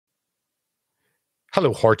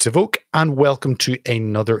Hello, Hearts of Oak, and welcome to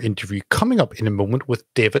another interview coming up in a moment with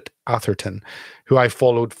David Atherton, who I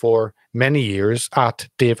followed for many years at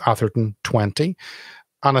Dave Atherton 20.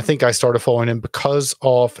 And I think I started following him because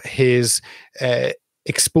of his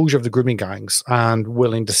exposure of the grooming gangs and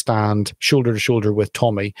willing to stand shoulder to shoulder with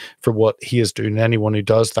Tommy for what he is doing. Anyone who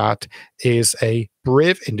does that is a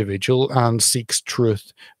brave individual and seeks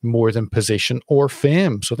truth more than position or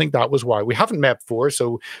fame. So I think that was why. We haven't met before,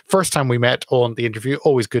 so first time we met on the interview,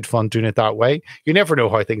 always good fun doing it that way. You never know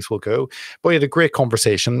how things will go. But we had a great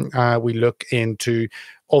conversation. We look into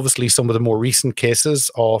obviously some of the more recent cases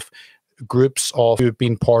of groups of who have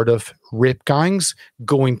been part of rape gangs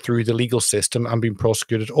going through the legal system and being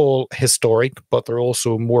prosecuted, all historic, but they're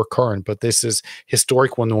also more current. But this is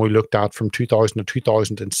historic one we looked at from 2000 to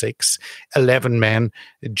 2006. 11 men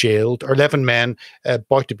jailed, or 11 men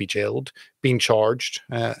about to be jailed, being charged.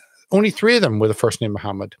 Only 3 of them were the first name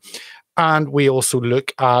Muhammad. And we also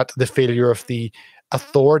look at the failure of the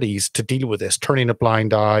authorities to deal with this, turning a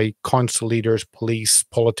blind eye, council leaders, police,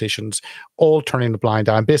 politicians, all turning a blind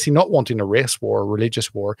eye and basically not wanting a race war, a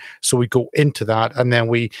religious war. So we go into that, and then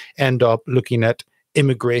we end up looking at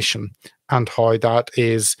immigration and how that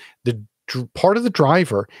is the part of the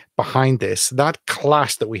driver behind this, that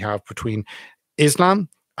clash that we have between Islam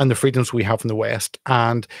and the freedoms we have in the West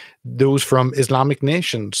and those from Islamic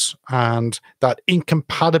nations, and that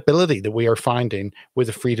incompatibility that we are finding with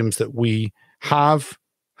the freedoms that we have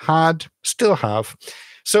had, still have.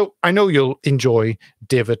 So I know you'll enjoy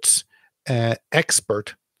David's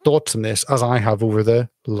expert thoughts on this, as I have over the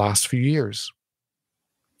last few years.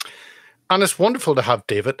 And it's wonderful to have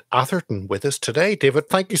David Atherton with us today. David,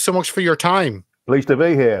 thank you so much for your time. Pleased to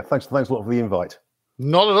be here. Thanks a lot for the invite.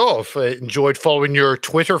 Not at all. I've enjoyed following your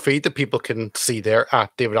Twitter feed that people can see there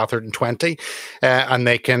at David Atherton 20, and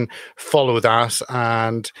they can follow that.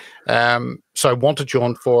 And so I wanted you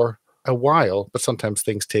on for a while, but sometimes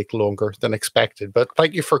things take longer than expected. But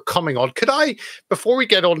thank you for coming on. Could I, before we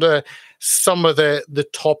get on to some of the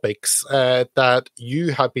topics that you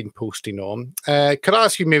have been posting on, could I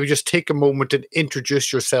ask you maybe just take a moment and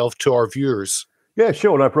introduce yourself to our viewers? Yeah,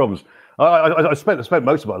 sure, no problems. I spent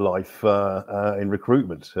most of my life in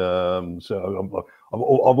recruitment, so I've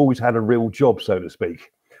always had a real job, so to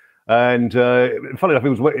speak. And funny enough, it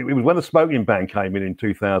was when the smoking ban came in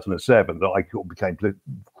 2007 that I became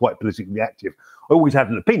quite politically active. I always had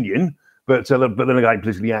an opinion, but then I became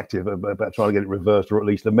politically active about trying to get it reversed or at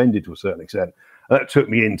least amended to a certain extent. And that took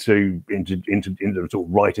me into sort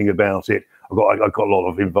of writing about it. I got a lot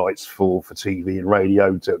of invites for TV and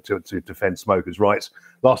radio to defend smokers' rights.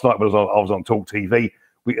 Last night when I was on Talk TV,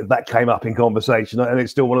 that came up in conversation, and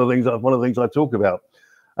it's still one of the things I talk about.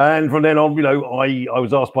 And from then on, I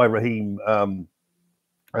was asked by Raheem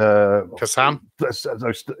Kassam.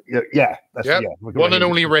 One and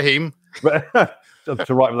only Raheem.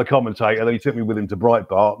 to write with a commentator. Then he took me with him to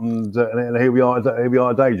Breitbart, and here we are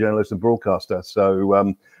today, journalist and broadcaster. So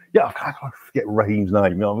I forget Raheem's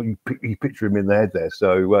name. You picture him in the head there.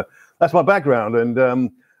 So that's my background. And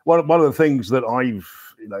one of the things that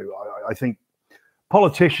I think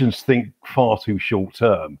politicians think far too short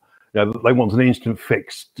term. They want an instant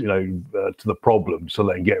fix, to the problem so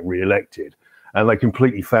they can get re-elected, and they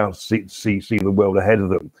completely fail to see the world ahead of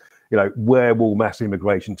them. Where will mass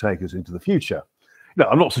immigration take us into the future?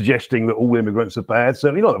 I'm not suggesting that all immigrants are bad.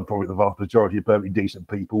 Certainly not. Probably the vast majority of perfectly decent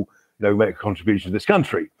people, make a contribution to this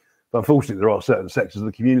country. But unfortunately, there are certain sectors of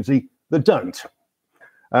the community that don't,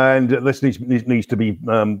 and this needs to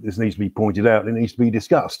be pointed out. And it needs to be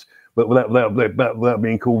discussed, but without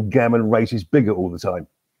being called gammon racist bigot all the time.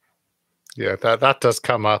 Yeah, that does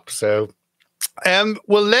come up. So, I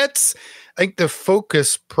think the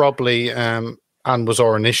focus probably, and was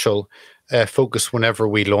our initial focus whenever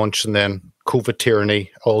we launched, and then COVID tyranny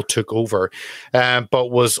all took over, but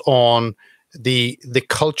was on the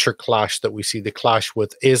culture clash that we see, the clash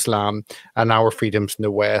with Islam and our freedoms in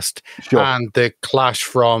the West, sure, and the clash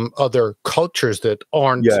from other cultures that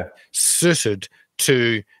aren't suited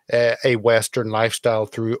to a Western lifestyle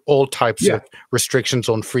through all types of restrictions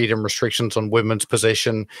on freedom, restrictions on women's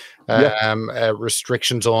position,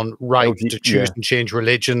 restrictions on right to choose and change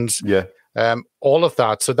religions, all of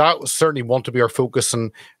that. So that was certainly want to be our focus,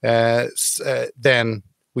 and then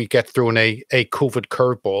we get thrown a COVID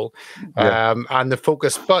curveball and the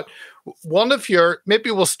focus. But one of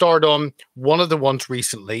maybe we'll start on one of the ones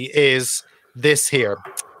recently is this here.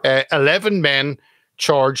 11 men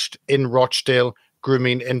charged in Rochdale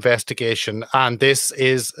grooming investigation. And this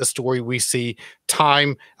is a story we see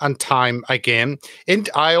time and time again. And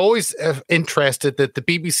I always interested that the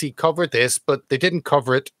BBC covered this, but they didn't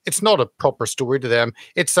cover it. It's not a proper story to them.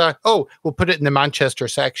 It's we'll put it in the Manchester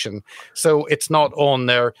section. So it's not on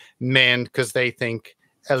their men, because they think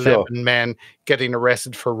 11 men getting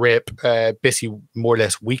arrested for rape, basically more or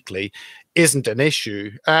less weekly, isn't an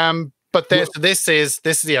issue. But this is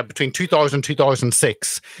between 2000 and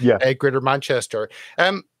 2006, Greater Manchester.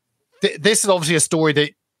 This is obviously a story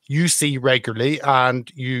that you see regularly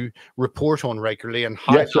and you report on regularly and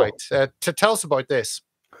highlight. To tell us about this.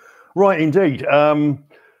 Right, indeed.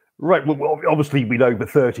 Right. Well, obviously, been over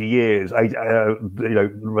 30 years.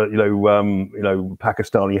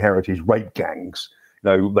 Pakistani heritage rape gangs.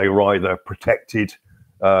 They were either protected,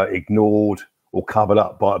 ignored, or covered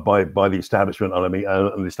up by the establishment. And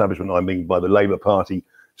the establishment, I mean, by the Labour Party,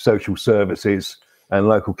 social services, and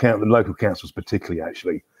local councils, particularly.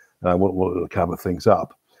 Actually, will cover things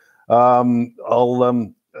up. So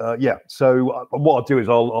what I'll do is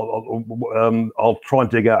I'll try and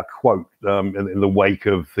dig out a quote in the wake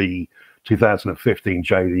of the 2015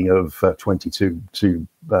 jailing of 22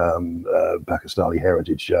 Pakistani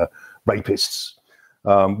heritage rapists,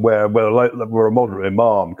 where a moderate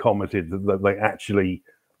imam commented that the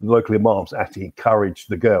local imams actually encouraged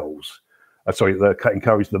the girls,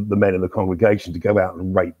 encouraged the men in the congregation to go out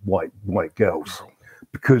and rape white girls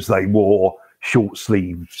because they wore short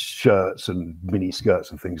sleeved shirts and mini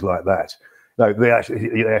skirts and things like that. No,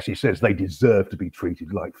 it actually says they deserve to be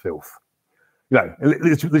treated like filth.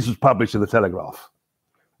 This was published in the Telegraph.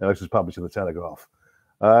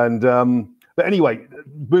 And but anyway,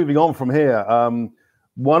 moving on from here,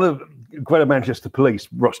 one of Greater Manchester Police,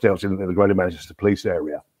 Rochdale's in the Greater Manchester Police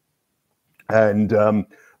area, and the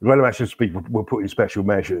Greater Manchester people were put in special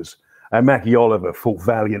measures, and Maggie Oliver fought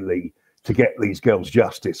valiantly to get these girls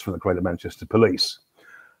justice from the Greater Manchester Police.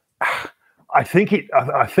 I think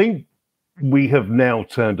we have now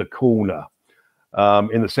turned a corner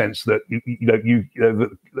in the sense that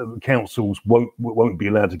the councils won't be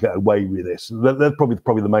allowed to get away with this. They're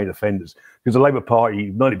probably the main offenders, because the Labour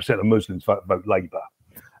Party, 90% of Muslims vote Labour.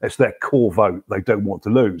 It's their core vote they don't want to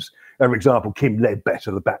lose. For example, Kim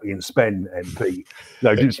Ledbetter, the Batley and Spen MP,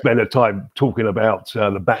 didn't spend her time talking about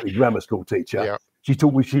the Batley Grammar School teacher. Yeah. She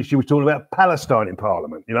was talking about Palestine in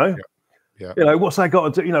Parliament. What's that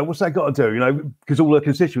got to do? What's that got to do? Because all her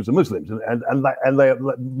constituents are Muslims, and they,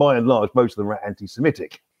 by and large, most of them are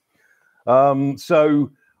anti-Semitic.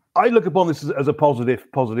 So I look upon this as a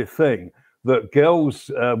positive thing, that girls,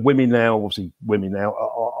 women now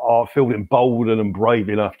are feeling emboldened and brave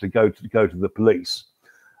enough to go to the police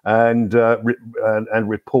and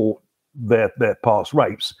report their past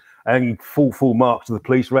rapes, and full marks of the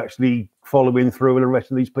police are actually following through and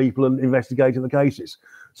arresting these people and investigating the cases.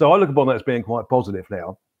 So I look upon that as being quite positive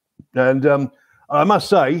now. And I must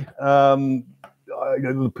say,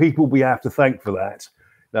 the people we have to thank for that,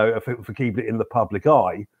 for keeping it in the public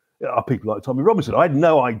eye, are people like Tommy Robinson. I had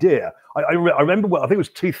no idea. I remember, I think it was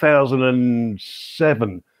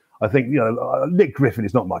 2007. I think, Nick Griffin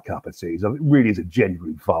is not my cup of tea. He really is a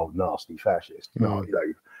genuinely vile, nasty fascist. But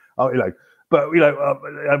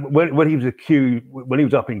when he was accused, when he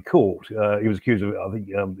was up in court, he was accused of, I think,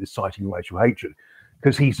 inciting racial hatred,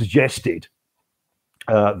 because he suggested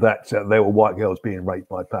that there were white girls being raped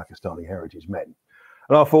by Pakistani heritage men.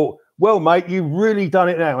 And I thought, well, mate, you've really done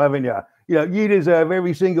it now, haven't you? You deserve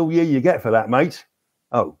every single year you get for that, mate.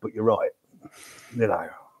 Oh, but you're right. And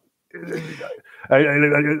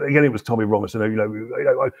again, it was Tommy Robinson.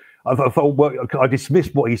 I thought, well, I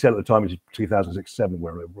dismissed what he said at the time. It was 2006-07,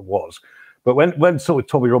 wherever it was. But when sort of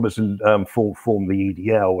Tommy Robinson formed the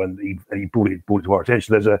EDL and he brought it to our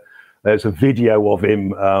attention, there's a video of him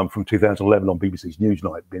from 2011 on BBC's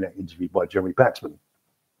Newsnight being interviewed by Jeremy Paxman,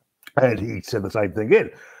 and he said the same thing again.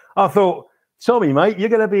 I thought, Tommy, mate, you're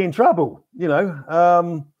going to be in trouble,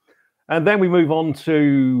 And then we move on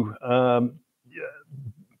to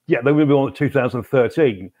then we move on to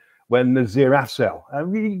 2013 when Nazir Afzal,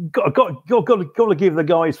 and you got to give the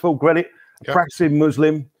guy his full credit. Yep. Practicing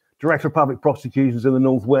Muslim, Director of Public Prosecutions in the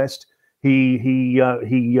Northwest. He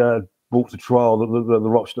brought to trial the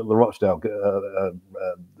Rochdale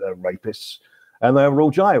rapists, and they were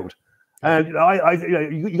all jailed. And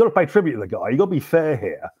you got to pay tribute to the guy. You got to be fair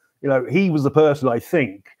here. He was the person, I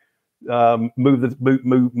think, move the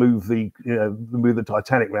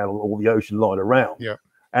Titanic around, or the ocean line around. Yeah.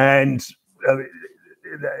 And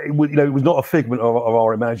it was not a figment of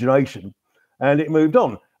our imagination, and it moved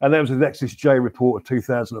on. And there was the Nexus J report of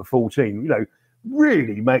 2014.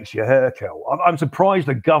 Really makes your hair curl. I'm surprised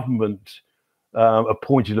the government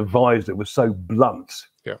appointed advisor was so blunt,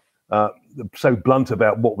 so blunt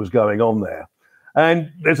about what was going on there.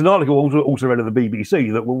 And there's an article also read at the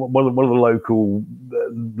BBC that one of the local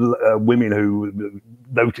women who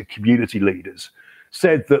noted community leaders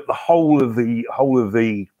said that the whole of the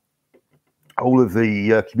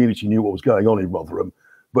community knew what was going on in Rotherham,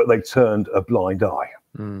 but they turned a blind eye.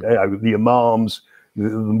 The imams, the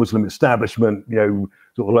Muslim establishment,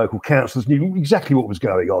 sort of local councillors knew exactly what was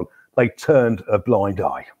going on. They turned a blind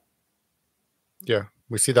eye. Yeah.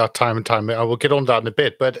 We see that time and time. I will get on that in a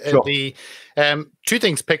bit, but sure. The two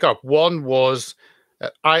things pick up. One was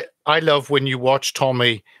I love when you watch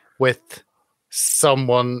Tommy with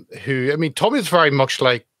someone who, I mean, Tommy is very much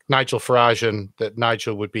like Nigel Farage, and that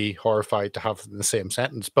Nigel would be horrified to have in the same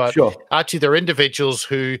sentence. But actually, they're individuals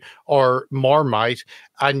who are Marmite,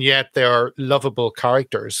 and yet they are lovable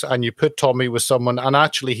characters. And you put Tommy with someone, and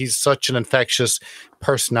actually, he's such an infectious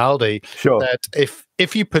personality that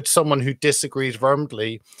if you put someone who disagrees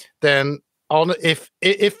vehemently, then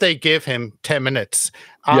if they give him 10 minutes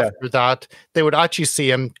after that, they would actually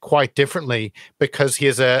see him quite differently, because he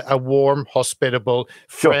is a warm, hospitable,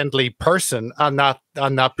 friendly person, and that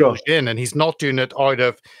goes in, and he's not doing it out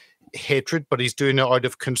of hatred, but he's doing it out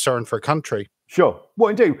of concern for country. Sure. Well,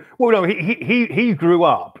 indeed. Well, no, he grew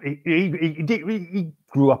up. He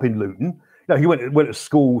grew up in Luton. He went to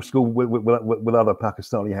school with other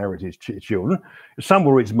Pakistani heritage children. Some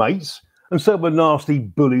were his mates, and some were nasty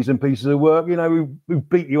bullies and pieces of work, who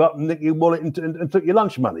beat you up and nicked your wallet and took your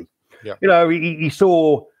lunch money. Yeah. He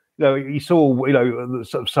saw some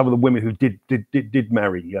of the women who did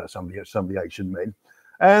marry some of the Asian men,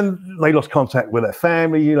 and they lost contact with their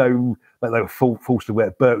family. They were forced to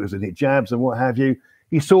wear burqas and hijabs and what have you.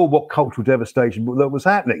 He saw what cultural devastation that was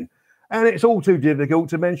happening, and it's all too difficult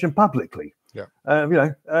to mention publicly. Yeah. I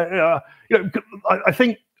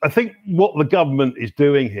think what the government is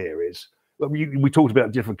doing here is, we talked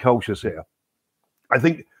about different cultures here. I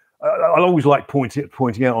think I always like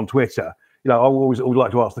pointing out on Twitter. I always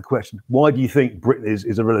like to ask the question: why do you think Britain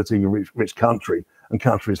is a relatively rich country, and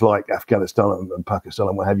countries like Afghanistan and Pakistan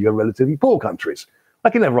and what have you are relatively poor countries? I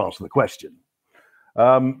can never answer the question.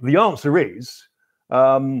 The answer is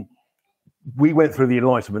we went through the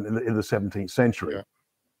Enlightenment in the 17th century,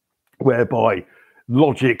 whereby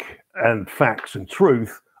logic and facts and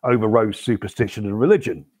truth overrode superstition and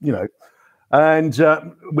religion. And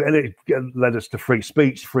it led us to free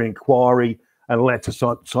speech, free inquiry, and led to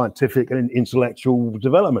scientific and intellectual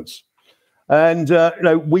developments. And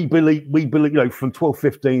we believe from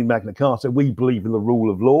 1215 Magna Carta, we believe in the rule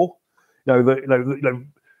of law.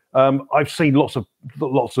 I've seen lots of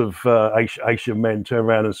Asian men turn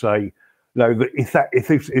around and say, that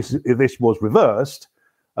if this was reversed,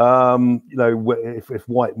 if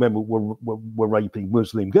white men were raping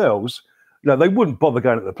Muslim girls, they wouldn't bother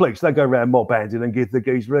going to the police. They'd go around mob banding and give the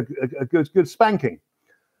geezer a good spanking.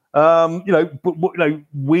 But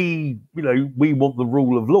we want the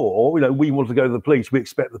rule of law. We want to go to the police. We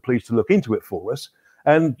expect the police to look into it for us,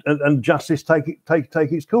 and justice take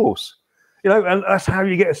its course. And that's how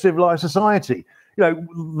you get a civilized society.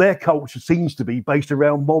 Their culture seems to be based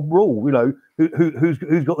around mob rule.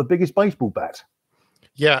 Who's got the biggest baseball bat?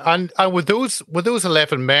 Yeah, and with those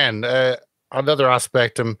 11 men, another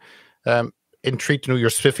aspect I'm intrigued to know your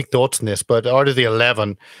specific thoughts on this. But out of the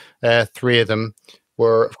 11, 3 of them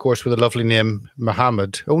were, of course, with a lovely name,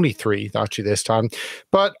 Muhammad. Only 3 actually this time.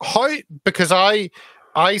 But how? Because I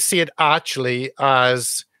see it actually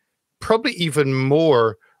as probably even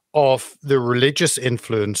more of the religious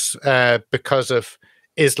influence because of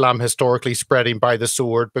Islam historically spreading by the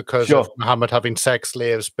sword, because of Muhammad having sex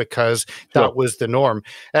slaves, because that was the norm.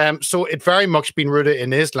 So it very much been rooted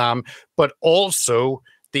in Islam, but also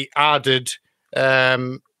the added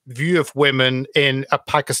view of women in a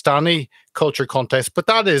Pakistani culture context, but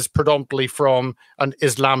that is predominantly from an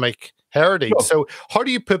Islamic heritage. So how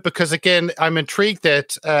do you put, because again, I'm intrigued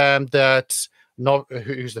that not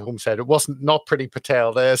who's the home said it wasn't not Priti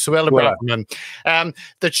Patel, Suella Braverman,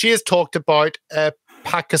 that she has talked about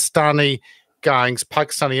Pakistani gangs,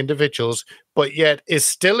 Pakistani individuals, but yet is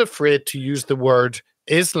still afraid to use the word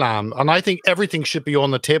Islam. And I think everything should be on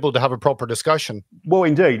the table to have a proper discussion. Well,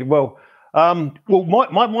 indeed. Well, my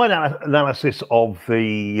analysis of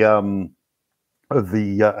the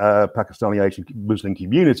Pakistani Asian Muslim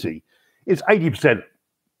community is 80%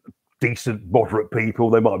 decent, moderate people.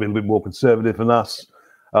 They might be a little bit more conservative than us.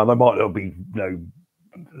 They might not be,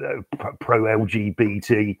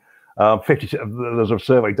 pro-LGBT. There's a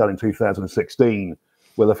survey done in 2016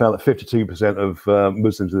 where they found that 52% of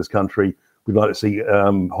Muslims in this country would like to see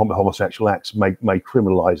homosexual acts made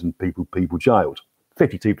criminalised and people jailed.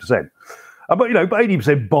 52%. But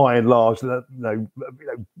 80% by and large,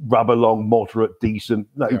 rub along, moderate, decent.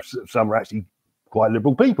 Some are actually quite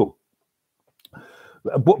liberal people.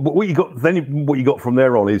 What you got from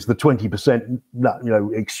there on is the 20%,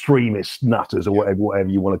 extremist nutters or whatever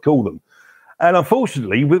you want to call them. And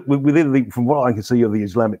unfortunately, from what I can see of the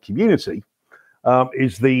Islamic community,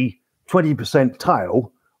 is the 20%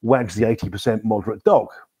 tail wags the 80% moderate dog.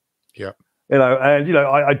 Yeah. I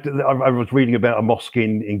was reading about a mosque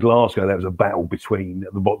in Glasgow. There was a battle between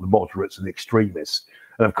the moderates and the extremists,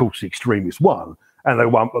 and of course the extremists won, and they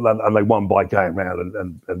won by going around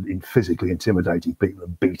and physically intimidating people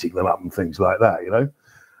and beating them up and things like that. You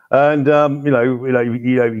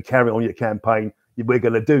carry on your campaign. We're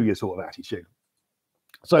going to do your sort of attitude.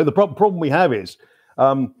 So the problem we have is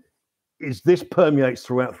this permeates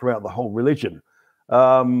throughout the whole religion.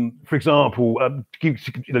 For example, to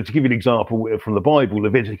give you an example from the Bible,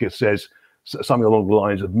 Leviticus says something along the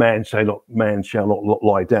lines of man shall not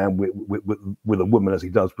lie down with a woman as he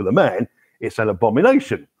does with a man. It's an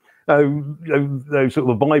abomination. Sort of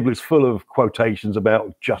the Bible is full of quotations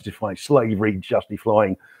about justifying slavery,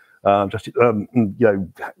 justifying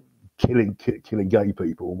killing gay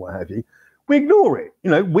people and what have you. We ignore it.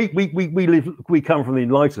 We come from the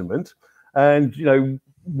Enlightenment, and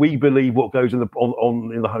we believe what goes in the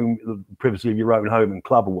home, the privacy of your own home and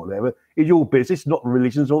club or whatever, is your business, not the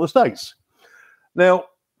religions or the states. Now,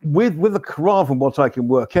 with the Quran, from what I can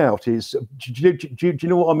work out, is do you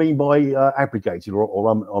know what I mean by abrogated or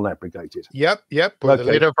unabrogated? Yep. Where the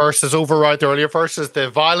later verses override the earlier verses, the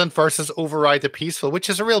violent verses override the peaceful, which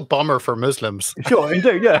is a real bummer for Muslims. Sure,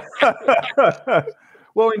 indeed, yeah.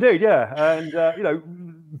 Well, indeed, yeah, and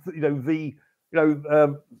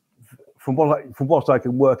from what I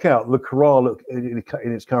can work out, the Quran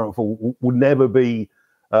in its current form will never be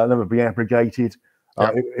abrogated.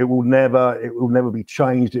 It will never be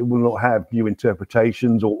changed. It will not have new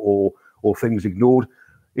interpretations or things ignored.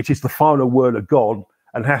 It is the final word of God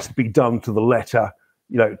and has to be done to the letter,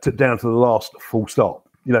 down to the last full stop.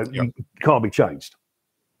 It can't be changed.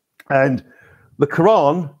 And the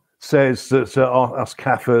Quran says that us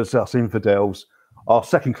kafirs, us infidels, are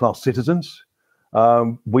second-class citizens.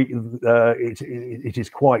 It is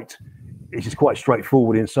quite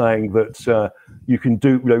straightforward in saying that you can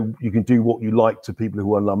do what you like to people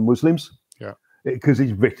who are non-Muslims. Yeah, because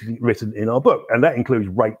it's written in our book, and that includes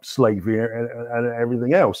rape, slavery, and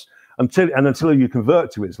everything else. Until you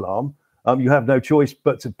convert to Islam, you have no choice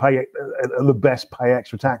but to pay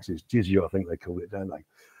extra taxes. Jizya, I think they call it, don't they?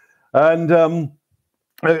 And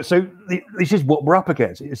so this is what we're up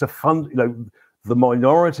against. It's the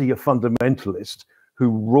minority of fundamentalists who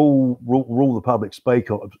rule the public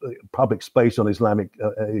space on Islamic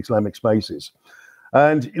spaces,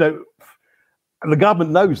 and the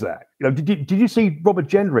government knows that. Did you see Robert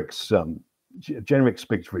Jenrick's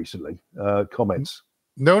speech recently? Comments?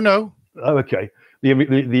 No. Oh, okay. The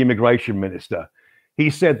immigration minister. He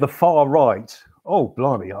said the far right. Oh,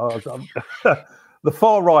 blimey! The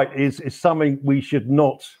far right is something we should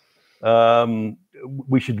not.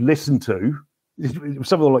 We should listen to.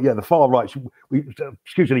 Something like the far right.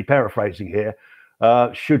 Excuse me, paraphrasing here.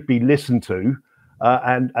 Should be listened to,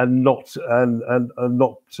 and not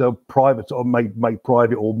private or made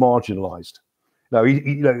private or marginalised. No,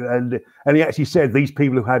 and he actually said these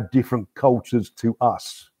people who have different cultures to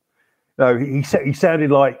us. No, he sounded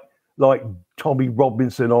like Tommy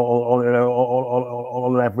Robinson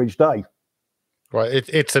on an average day. Right,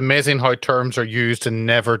 it's amazing how terms are used and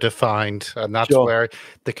never defined, and that's where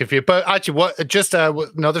the confusion. But actually,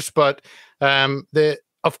 another spot.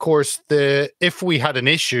 If we had an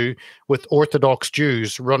issue with Orthodox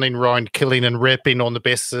Jews running around killing and raping on the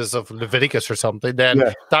basis of Leviticus or something, then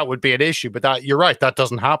that would be an issue. But you're right, that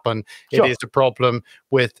doesn't happen. Sure. It is a problem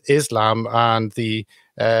with Islam, and the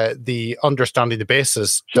understanding the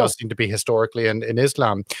basis does seem to be historically in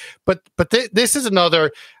Islam. But this is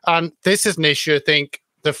another, and this is an issue. I think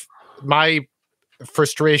my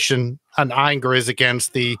frustration and anger is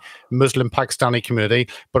against the Muslim Pakistani community,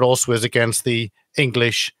 but also is against the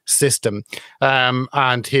English system.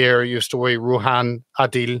 And here your story, Rohan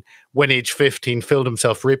Adil, when age 15, filmed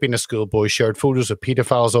himself raping a schoolboy, shared photos of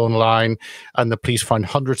paedophiles online, and the police found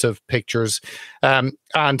hundreds of pictures.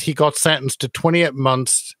 And he got sentenced to 28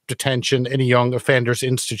 months detention in a young offenders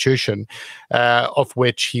institution, of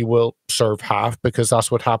which he will serve half, because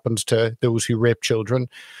that's what happens to those who rape children.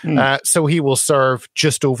 So he will serve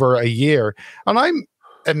just over a year. And I'm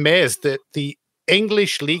amazed that the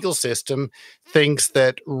English legal system thinks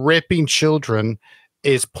that raping children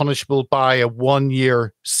is punishable by a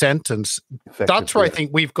 1-year sentence. That's where I think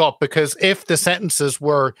we've got, because if the sentences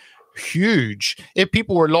were huge. If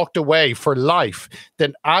people were locked away for life,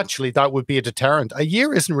 then actually that would be a deterrent. A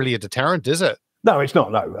year isn't really a deterrent, is it? No, it's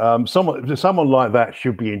not. No, someone like that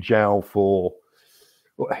should be in jail for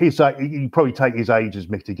his. You probably take his age as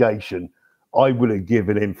mitigation. I would have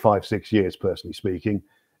given him 5-6 years, personally speaking.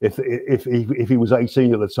 If he was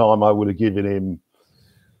 18 at the time, I would have given him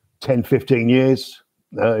 10-15 years.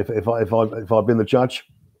 If I'd been the judge,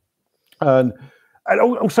 and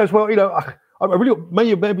also as well, you know, I really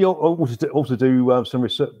maybe I'll also do some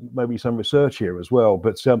research here as well.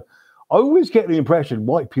 But I always get the impression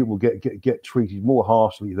white people get treated more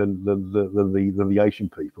harshly than the Asian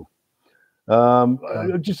people.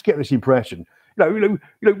 I just get this impression. You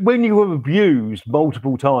know, when you have abused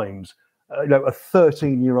multiple times, you know, a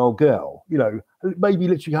 13-year-old girl, you know, maybe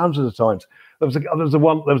literally hundreds of times. There was the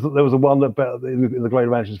one about in the Great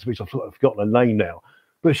Evangelist speech. I've forgotten her name now,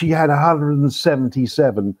 but she had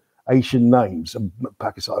 177 Asian names.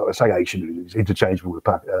 Pakistan, I say Asian, it's interchangeable with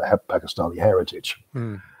Pakistani heritage.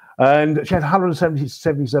 And she had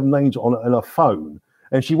 177 names on her phone.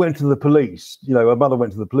 And she went to the police. You know, her mother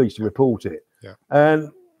went to the police to report it. Yeah.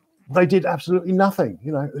 And they did absolutely nothing.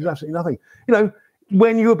 You know, there's absolutely nothing. You know,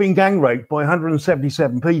 when you're being gang raped by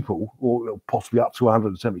 177 people, or possibly up to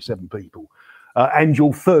 177 people, and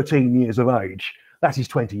you're 13 years of age, that is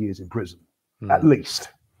 20 years in prison, at least.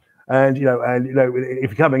 And you know,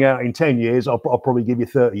 if you're coming out in 10 years, I'll probably give you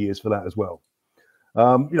 30 years for that as well.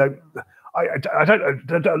 You know, I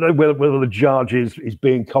don't know whether the judge is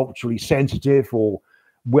being culturally sensitive or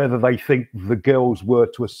whether they think the girls were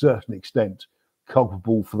to a certain extent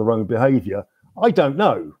culpable for their own behaviour. I don't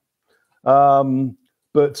know.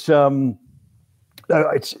 But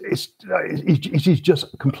it is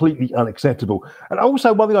just completely unacceptable. And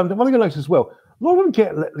also one thing I noticed as well, a lot of them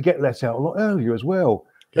get let out a lot earlier as well.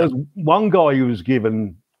 Yeah. There's one guy who was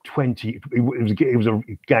given 20. He was a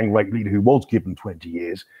gang rape leader who was given 20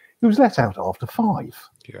 years. He was let out after 5.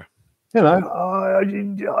 Yeah, you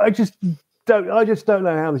know, I just don't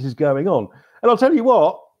know how this is going on. And I'll tell you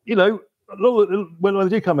what, you know, when they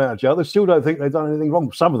do come out of jail, they still don't think they've done anything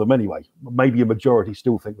wrong. Some of them, anyway. Maybe a majority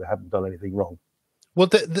still think they haven't done anything wrong. Well,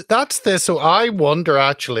 that's this. So I wonder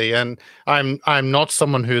actually, and I'm not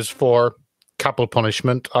someone who's for capital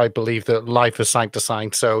punishment. I believe that life is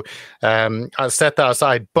sanctified. So I'll set that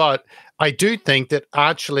aside. But I do think that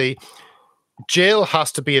actually jail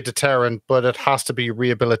has to be a deterrent, but it has to be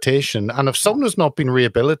rehabilitation. And if someone has not been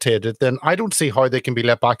rehabilitated, then I don't see how they can be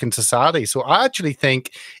let back in society. So I actually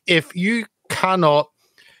think if you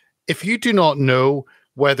do not know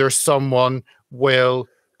whether someone will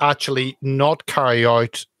actually not carry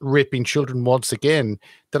out raping children once again,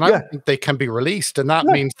 then I don't think they can be released. And that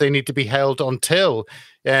means they need to be held until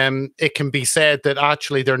it can be said that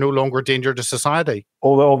actually they're no longer a danger to society.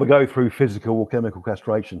 Or they go through physical or chemical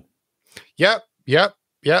castration. Yep.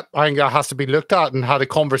 I think that has to be looked at and had a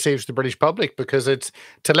conversation with the British public, because it's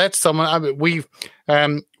to let someone. I mean, we've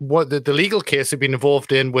what the legal case had been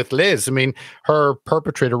involved in with Liz. I mean, her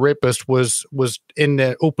perpetrator rapist was in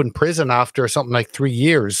the open prison after something like 3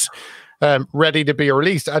 years, ready to be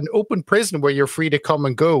released. An open prison where you're free to come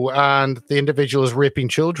and go, and the individual is raping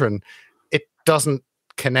children. It doesn't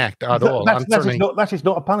connect at all. That is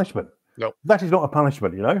not a punishment. No, that is not a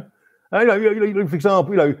punishment. You know, for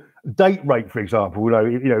example, you know. Date rape, for example,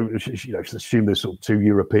 assume there's sort of 2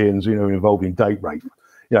 Europeans, you know, involved in date rape.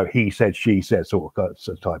 You know, he said, she said, sort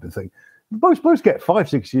of type of thing. Both get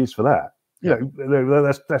 5-6 years for that. You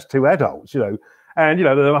know, that's 2 adults. You know, and you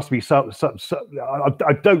know there must be some.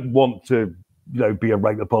 I don't want to, you know, be a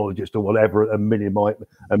rape apologist or whatever and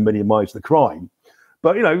minimize the crime,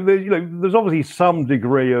 but you know, there's obviously some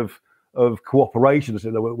degree of cooperation.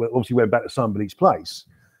 So they obviously went back to somebody's place.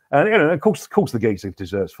 And you know, of course, the geezer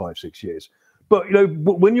deserves 5-6 years. But you know,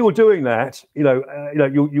 when you're doing that,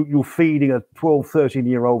 you're feeding a 12,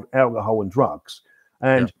 13-year-old alcohol and drugs,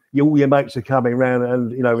 and all your mates are coming around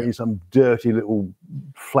and you know in some dirty little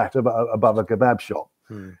flat above a kebab shop.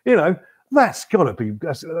 You know, that's got to be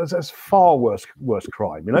that's far worse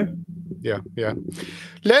crime. You know. Yeah.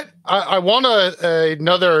 I want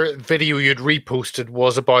another video you'd reposted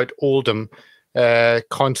was about Oldham.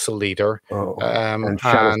 Council leader, and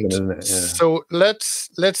so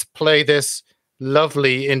let's play this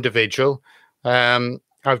lovely individual.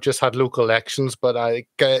 I've just had local elections, but I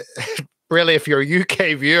really, if you're a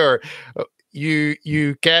UK viewer,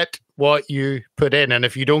 you get what you put in, and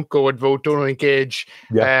if you don't go and vote, don't engage,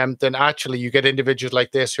 then actually you get individuals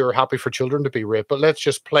like this who are happy for children to be raped. But let's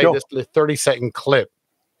just play this 30-second clip.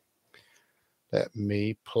 Let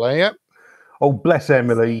me play it. Oh, bless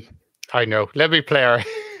Emily. I know. Let me play her.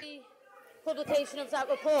 publication of that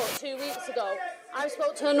report 2 weeks ago, I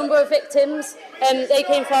spoke to a number of victims, and they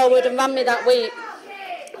came forward and ran me that week.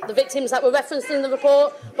 The victims that were referenced in the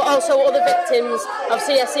report, but also other victims of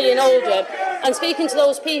CSE in Oldham, and speaking to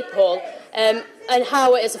those people and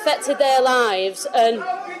how it has affected their lives. And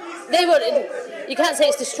they were, you can't say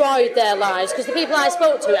it's destroyed their lives, because the people I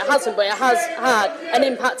spoke to, it hasn't, but it has had an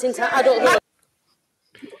impact into adulthood.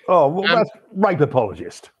 Oh, well, that's rape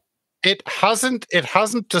apologist. It hasn't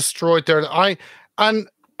destroyed their.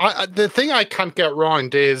 The thing I can't get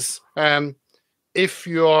around is if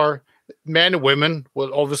you're men and women,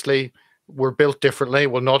 well, obviously we're built differently.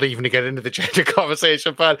 We'll not even get into the gender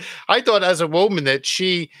conversation, but I thought as a woman that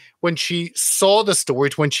when she saw the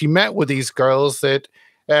stories, when she met with these girls, that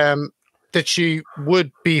she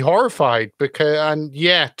would be horrified, and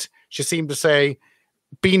yet she seemed to say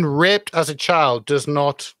being raped as a child does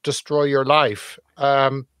not destroy your life.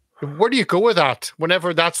 Where do you go with that?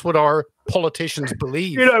 Whenever that's what our politicians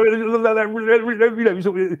believe, it's an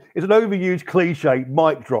overused cliche,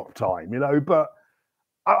 mic drop time, But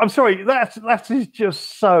I'm sorry, that is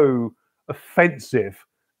just so offensive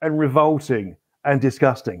and revolting and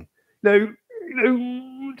disgusting. It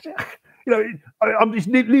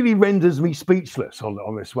nearly renders me speechless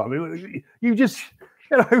on this one. You just,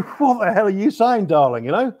 what the hell are you saying, darling?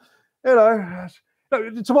 To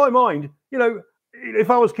my mind,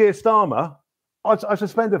 if I was Keir Starmer, I'd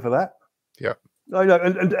suspend her for that. Yeah.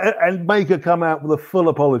 And make her come out with a full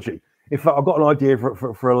apology. In fact, I've got an idea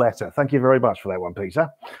for a letter. Thank you very much for that one, Peter.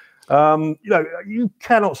 You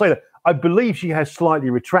cannot say that. I believe she has slightly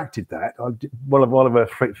retracted that. One of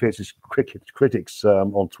her fiercest critics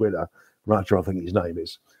on Twitter, Roger, I think his name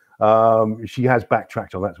is, she has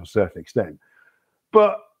backtracked on that to a certain extent.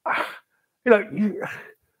 But,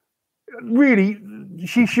 really,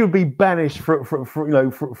 she should be banished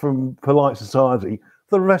from polite society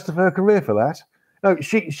for the rest of her career for that. No,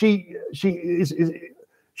 she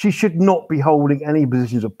should not be holding any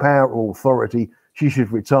positions of power or authority. She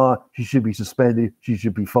should retire. She should be suspended. She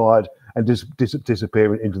should be fired and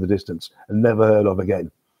disappear into the distance and never heard of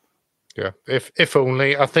again. Yeah, if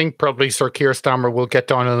only. I think probably Sir Keir Starmer will get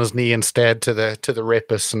down on his knee instead to the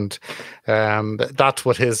rapist, and that's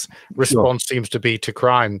what his response seems to be to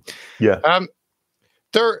crime. Yeah.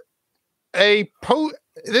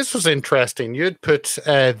 This was interesting. You'd put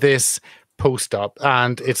this post up,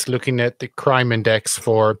 and it's looking at the crime index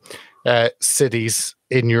for cities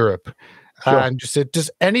in Europe. Sure. And you said,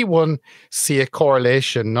 does anyone see a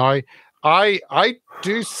correlation? Now, I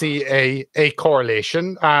do see a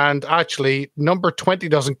correlation, and actually number 20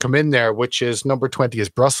 doesn't come in there, which is number 20 is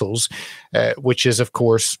Brussels, which is of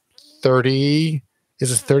course 30.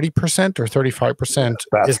 Is it 30% or 35%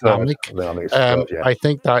 Islamic? Yeah. I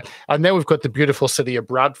think that, and then we've got the beautiful city of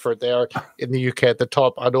Bradford there in the UK at the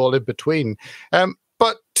top, and all in between.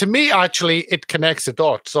 But to me, actually, it connects the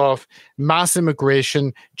dots of mass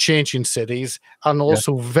immigration, changing cities, and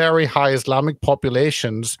also very high Islamic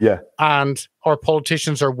populations. Yeah. And our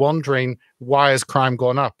politicians are wondering, why has crime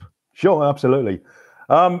gone up? Sure, absolutely.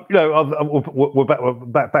 We're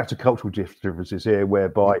back to cultural differences here,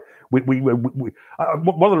 whereby we one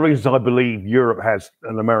of the reasons I believe Europe has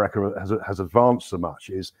and America has advanced so much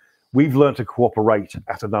is we've learned to cooperate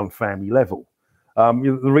at an unfamily level. The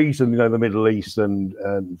reason the Middle East and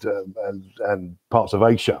parts of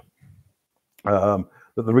Asia that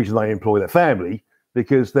the reason they employ their family,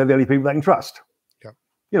 because they're the only people they can trust. Yeah.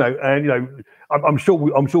 I'm sure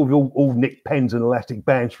we all nick pens and elastic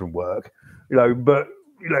bands from work, but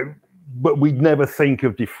we'd never think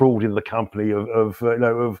of defrauding the company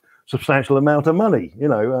of substantial amount of money,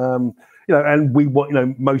 and we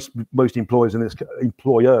want, most employees in this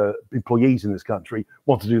employees in this country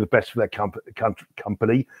want to do the best for their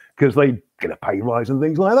company because they get a pay rise and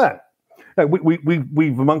things like that.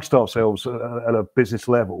 We've amongst ourselves at a business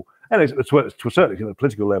level, and to a certain extent at a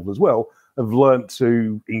political level as well, have learned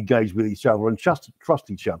to engage with each other and trust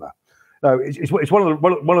each other. It's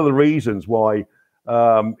one of the reasons why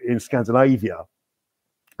in Scandinavia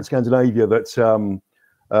that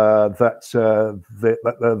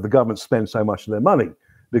the government spends so much of their money,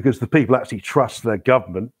 because the people actually trust their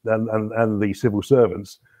government and the civil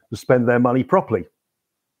servants to spend their money properly.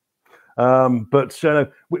 But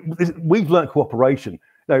we've learned cooperation.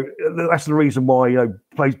 That's the reason why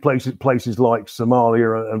places like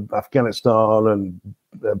Somalia and Afghanistan and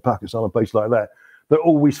Pakistan and places like that, they're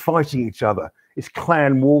always fighting each other. It's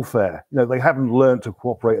clan warfare. They haven't learned to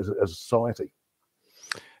cooperate as a society.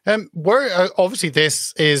 Obviously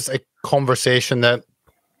this is a conversation that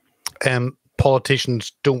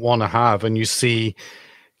politicians don't want to have, and you see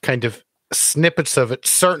kind of snippets of it,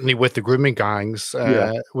 certainly with the grooming gangs,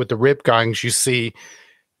 with the rape gangs, you see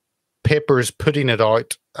papers putting it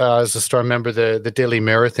out. As I still remember, the Daily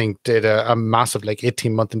Mirror, I think, did a massive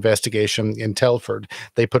 18-month investigation in Telford.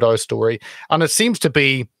 They put out a story, and it seems to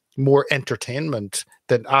be more entertainment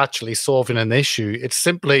than actually solving an issue. It's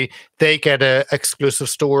simply they get an exclusive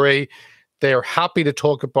story. They're happy to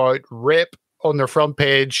talk about rape on their front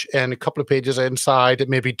page, and a couple of pages inside, it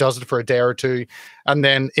maybe does it for a day or two, and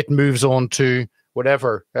then it moves on to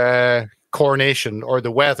whatever, coronation or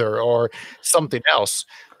the weather or something else.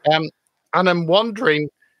 And I'm wondering,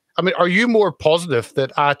 I mean, are you more positive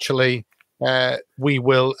that actually we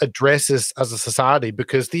will address this as a society?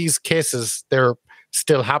 Because these cases, they're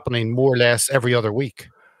still happening more or less every other week.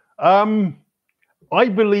 I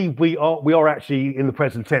believe we are actually, in the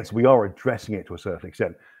present tense, we are addressing it to a certain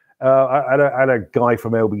extent. I had a guy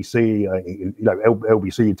from LBC,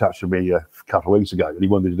 LBC touched with me a couple of weeks ago, and he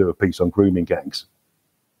wanted to do a piece on grooming gangs.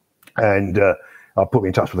 And I put me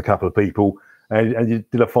in touch with a couple of people, and he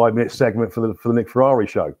did a 5-minute segment for the Nick Ferrari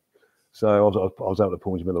show. So I was able to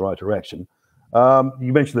point him in the right direction.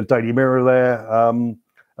 You mentioned the Daily Mirror there, and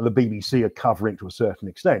the BBC are covering it to a certain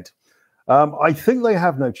extent. I think they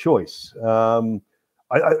have no choice.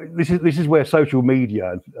 This is where social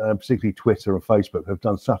media, particularly Twitter and Facebook, have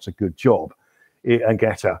done such a good job, and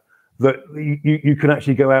Getter, that you can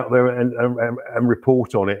actually go out there and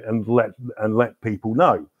report on it and let people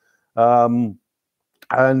know. So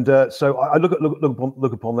I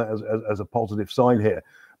look upon that as a positive sign here.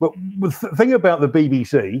 But the thing about the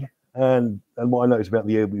BBC and what I noticed about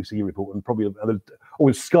the LBC report, and probably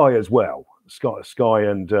with Sky as well, Sky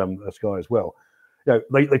and Sky as well. You know,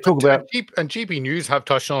 they talk about, and GB News have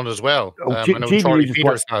touched on it as well. I know GB Charlie News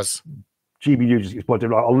Peters has. GB News is quite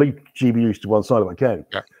different. I'll leave GB News to one side if I can.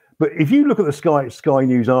 Yeah. But if you look at the Sky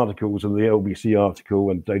News articles and the LBC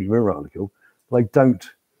article and Daily Mirror article, they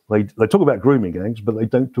talk about grooming gangs, but they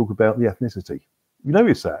don't talk about the ethnicity. You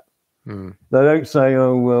notice that? They don't say,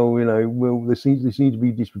 oh well, this needs to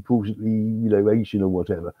be disproportionately, Asian or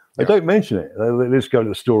whatever. They don't mention it. They just go to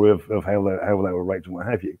the story of how they were raped and what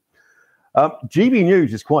have you. GB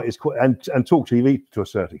News is quite and Talk TV to a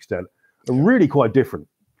certain extent are really quite different.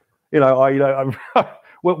 When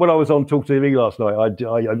I was on Talk TV last night, I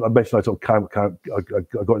mentioned I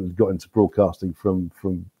got into broadcasting from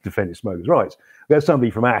defending smokers' rights. We had somebody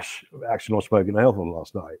from Action on Smoking and Health on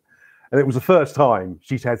last night, and it was the first time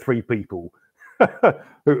she's had 3 people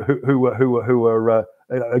who were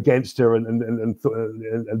against her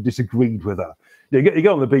and disagreed with her. You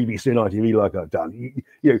go on the BBC and ITV like I've done.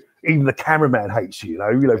 Even the cameraman hates you.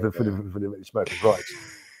 For the smokers' rights.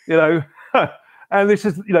 And this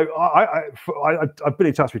is, I've been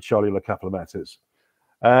in touch with Charlie on a couple of matters,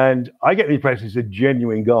 and I get the impression he's a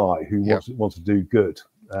genuine guy who wants to do good,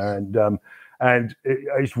 and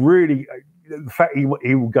it's really the fact he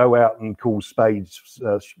will go out and call spades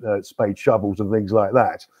shovels and things like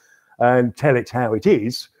that, and tell it how it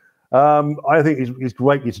is. I think is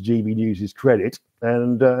greatly to GB News' credit,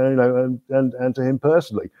 and to him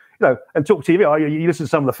personally. And Talk TV. You listen to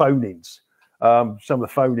some of the phone-ins. On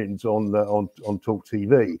Talk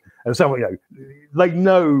TV, and so they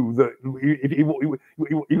know that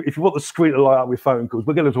if you want the screen to light up with phone calls,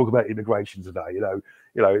 we're going to talk about immigration today.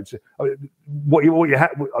 It's what you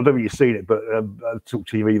have. I don't know if you've seen it, but Talk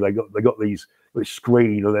TV they got this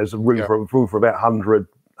screen, and there's a room for about 100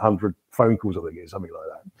 phone calls, I think it is, something like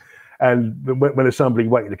that. And when there's somebody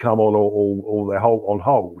waiting to come on or they're on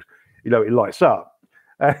hold, it lights up.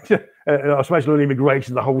 And I imagine on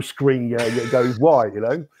immigration, the whole screen goes white,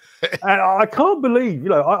 And I can't believe,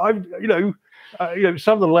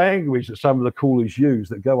 some of the language that some of the callers use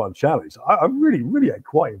that go unchallenged. I'm really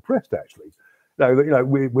quite impressed, actually.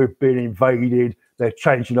 We're being invaded. They're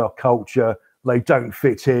changing our culture. They don't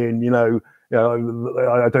fit in. I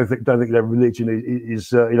don't think their religion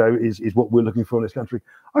is what we're looking for in this country.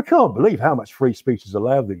 I can't believe how much free speech is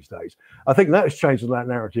allowed these days. I think that has changed that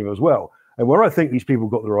narrative as well. And where I think these people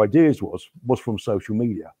got their ideas was from social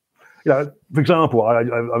media. For example, I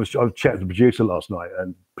was chatting to the producer last night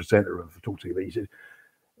and presenter of Talk TV.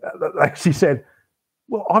 She said,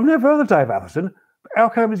 "Well, I've never heard of Dave Atherton. How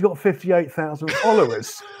come he's got 58,000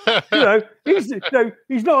 followers?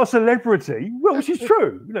 He's not a celebrity." Well, which is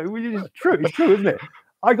true. It's true, isn't it?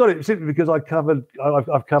 I got it simply because I've covered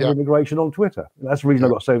immigration on Twitter. And that's the reason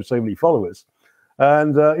I've got so many followers.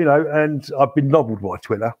 And and I've been nobbled by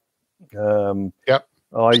Twitter. I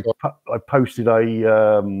posted a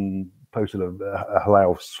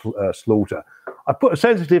halal slaughter. I put a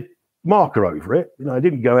sensitive marker over it. I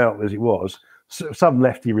didn't go out as it was, some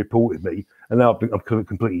lefty reported me, and now I'm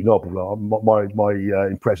completely nobbled. My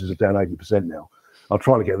impressions are down 80% now. I'm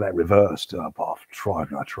trying to get that reversed. I've tried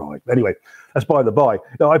and I tried. Anyway, that's by the by.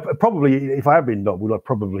 I probably, if I had been nobbled, I'd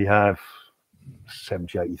probably have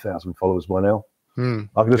 70, 80,000 followers by now.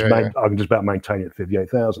 I can just about maintain it at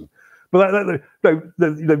 58,000. But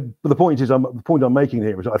the point is, the point I'm making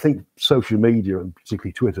here is, I think social media, and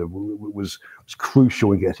particularly Twitter, was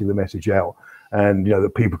crucial in getting the message out, and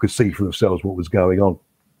that people could see for themselves what was going on.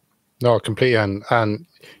 No, completely, and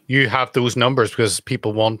you have those numbers because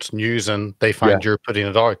people want news and they find you're putting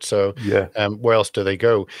it out. So, where else do they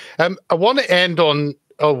go? I want to end on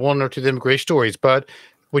one or two immigration stories, but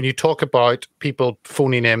when you talk about people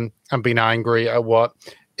phoning in and being angry at what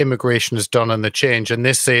immigration has done and the change, and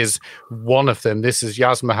this is one of them. This is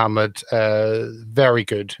Yas Mohammed, very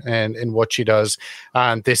good in what she does,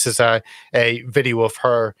 and this is a video of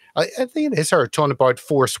her. I think it is her talking about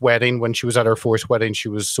forced wedding. When she was at her forced wedding, she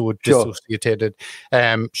was so dissociated.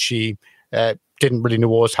 She didn't really know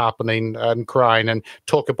what was happening and crying, and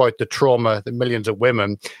talk about the trauma that millions of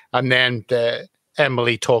women. And then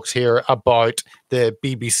Emily talks here about the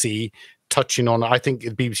BBC touching on, I think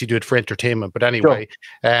the BBC do it for entertainment, but anyway,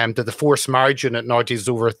 that the forced marriage unit nowadays is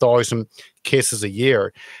over 1,000 cases a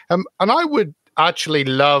year. And I would actually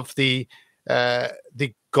love the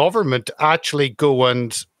government actually go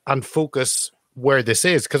and focus where this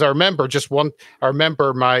is, because I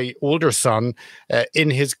remember my older son in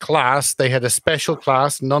his class, they had a special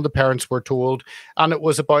class, none of the parents were told, and it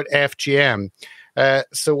was about FGM.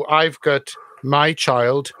 So I've got my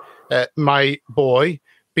child, my boy,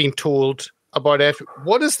 being told about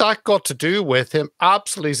what has that got to do with him?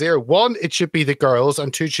 Absolutely zero. One, it should be the girls,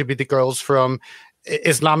 and two, it should be the girls from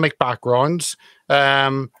Islamic backgrounds,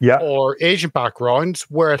 or Asian backgrounds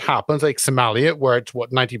where it happens, like Somalia, where it's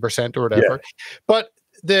 90% or whatever. But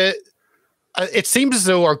it seems as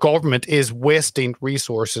though our government is wasting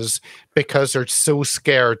resources because they're so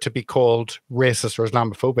scared to be called racist or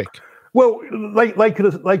Islamophobic. Well, they could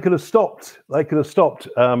have stopped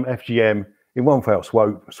FGM in one fell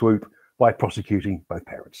swoop by prosecuting both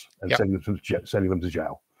parents and sending them to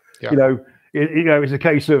jail. It's a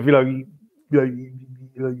case of you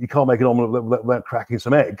can't make an omelette without cracking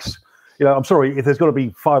some eggs. I'm sorry, if there's got to be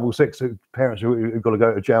 5 or 6 parents who've got to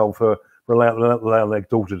go to jail for allowing their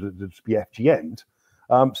daughter to be FGM'd,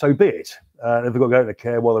 so be it. If they've got to go into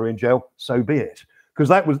care while they're in jail, so be it. Because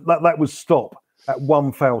that was stop at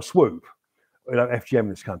one fell swoop, FGM in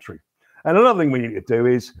this country. And another thing we need to do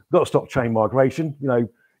is got to stop chain migration.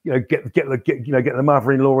 Get the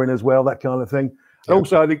mother-in-law in as well, that kind of thing. And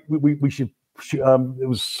also, I think we should. It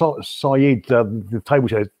was Saeed, the table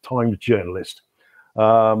chair Times journalist,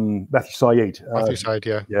 Matthew Saeed. Matthew Saeed,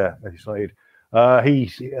 Matthew Saeed.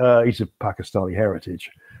 He's of Pakistani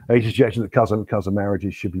heritage. He suggested that cousin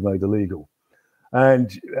marriages should be made illegal,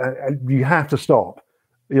 and you have to stop.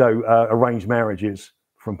 Arranged marriages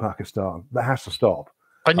from Pakistan. That has to stop.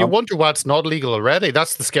 And you wonder why it's not legal already.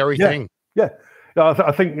 That's the scary thing. Yeah,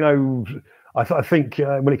 I think I think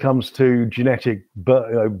when it comes to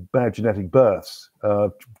bad genetic births,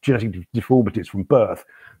 genetic deformities from birth,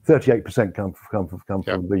 38% come from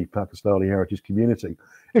the Pakistani heritage community.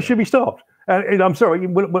 It should be stopped. And I'm sorry,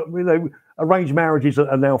 arranged marriages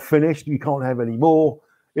are now finished. You can't have any more.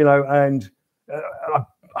 And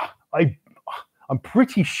I'm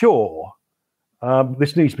pretty sure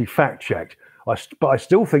this needs to be fact checked. But I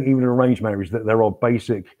still think even in arranged marriage that there are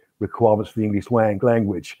basic requirements for the English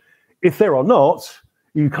language. If there are not,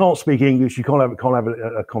 you can't speak English. You can't have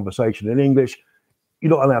a conversation in English. You're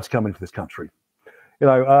not allowed to come into this country.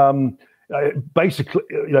 Basically,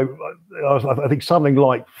 I think something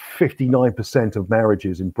like 59% of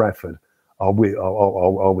marriages in Bradford are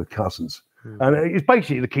with cousins, and it's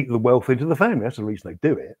basically to keep the wealth into the family. That's the reason they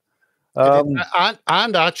do it. And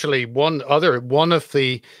actually, one of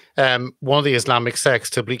the Islamic sects,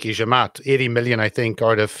 Tablighi Jamaat, 80 million, I think,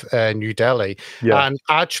 out of New Delhi, and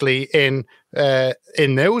actually in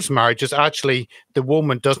those marriages, actually the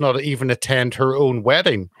woman does not even attend her own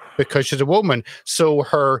wedding because she's a woman. So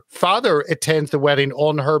her father attends the wedding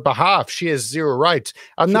on her behalf. She has zero rights,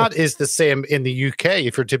 and that is the same in the UK.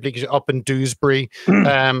 If you're Tablighi up in Dewsbury,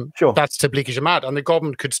 that's Tablighi Jamaat, and the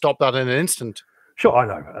government could stop that in an instant. Sure, I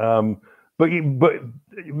know, but you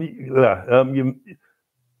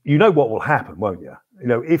know what will happen, won't you?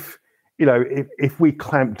 If we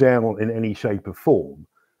clamp down in any shape or form,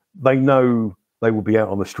 they know they will be out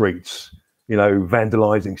on the streets,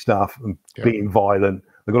 vandalising stuff and being violent.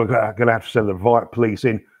 They're going to have to send the police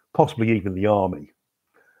in, possibly even the army.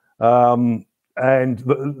 And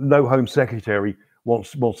no Home Secretary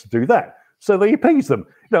wants to do that. So they appease them.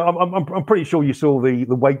 I'm pretty sure you saw the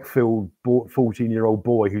Wakefield 14-year-old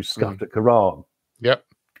boy who scuffed at Quran. Yep.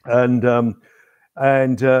 And oh,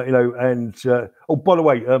 by the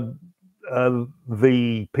way,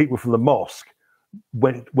 the people from the mosque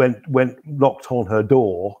went knocked on her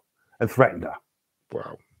door and threatened her.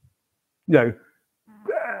 Wow.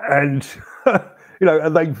 And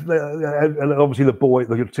and and obviously the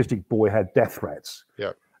autistic boy had death threats.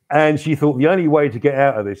 Yeah. And she thought the only way to get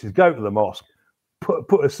out of this is go to the mosque,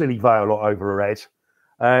 put a silly veil over her head,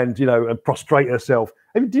 and and prostrate herself.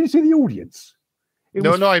 Did you see the audience?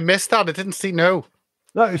 No, I missed that. I didn't see. No,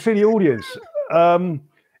 see the audience.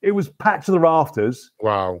 It was packed to the rafters.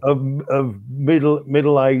 Wow. Of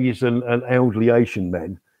middle-aged and elderly Asian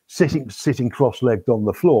men sitting cross-legged on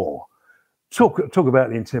the floor. Talk about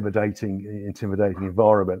the intimidating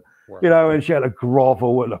environment. Wow. And she had to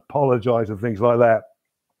grovel and apologize and things like that.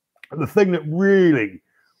 And the thing that really,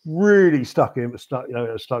 really stuck in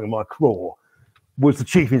my craw was the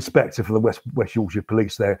chief inspector for the West Yorkshire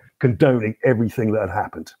Police there condoning everything that had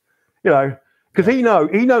happened. Because he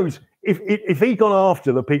knows if he'd gone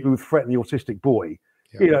after the people who threatened the autistic boy,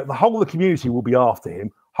 the whole of the community will be after him.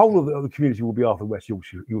 Whole of the community will be after West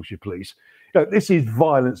Yorkshire Police. This is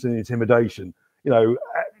violence and intimidation.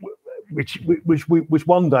 Which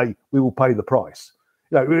one day we will pay the price.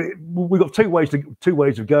 We've got two ways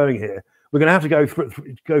of going here. We're going to have to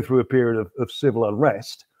go through a period of civil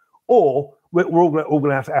unrest, or we're all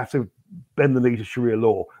going to have to bend the knee to Sharia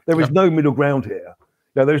law. There is no middle ground here.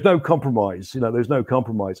 There's no compromise. There's no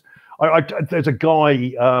compromise. There's a guy,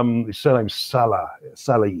 his surname's Salih,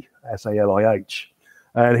 Salih,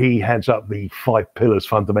 and he heads up the 5 Pillars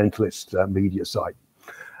fundamentalist media site.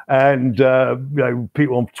 And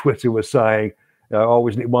people on Twitter were saying, "Oh,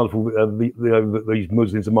 isn't it wonderful that these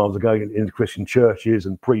Muslims and Muslims are going into Christian churches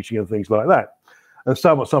and preaching and things like that?" And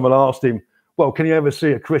someone asked him, "Well, can you ever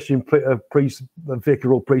see a Christian priest, a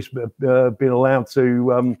vicar or priest being allowed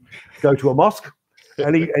to go to a mosque?"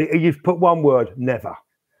 And you've put one word: never.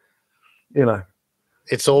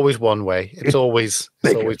 It's always one way. It's always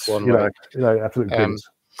one way. Absolutely.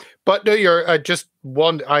 But no, you're just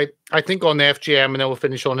one. I think on the FGM, and then we'll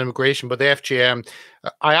finish on immigration. But the FGM,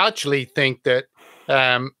 I actually think that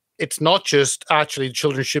it's not just actually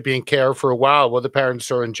children should be in care for a while the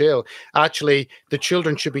parents are in jail. Actually, the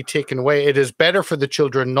children should be taken away. It is better for the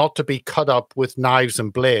children not to be cut up with knives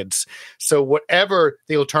and blades. So whatever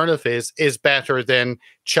the alternative is better than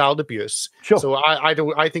child abuse. Sure. So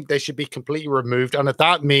I think they should be completely removed. And if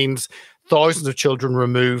that means thousands of children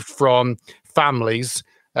removed from families,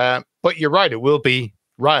 but you're right, it will be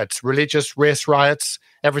riots, religious race riots.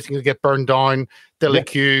 Everything will get burned down. They'll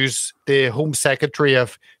accuse the Home Secretary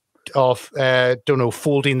of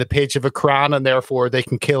folding the page of a Quran, and therefore they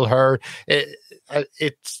can kill her.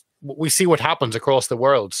 We see what happens across the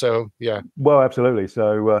world. So yeah. Well, absolutely.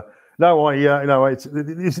 So this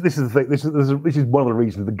is the thing. This is one of the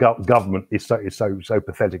reasons the government is so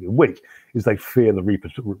pathetic and weak, is they fear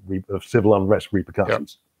the civil unrest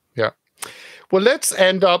repercussions. Yeah. Well, let's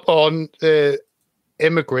end up on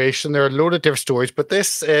immigration. There are a load of different stories, but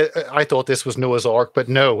this, I thought this was Noah's Ark, but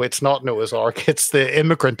no, it's not Noah's Ark. It's the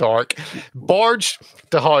immigrant ark. Barge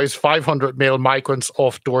to house 500 male migrants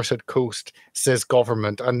off Dorset coast, says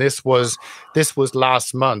government. And this was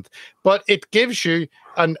last month. But it gives you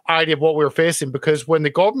an idea of what we were facing, because when the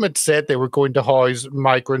government said they were going to house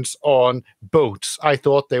migrants on boats, I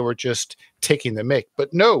thought they were just taking the mick.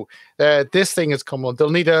 But no, this thing has come on. They'll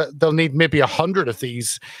need maybe 100 of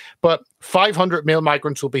these, but 500 male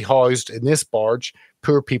migrants will be housed in this barge.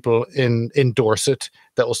 Poor people in Dorset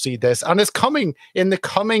that will see this, and it's coming in the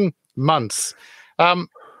coming months.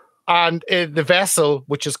 And the vessel,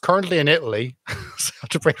 which is currently in Italy, so I have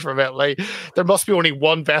to bring from Italy, there must be only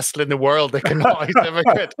one vessel in the world that can house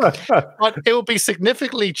immigrants. But it will be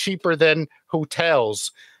significantly cheaper than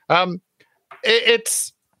hotels.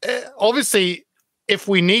 It's obviously, if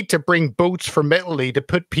we need to bring boats from Italy to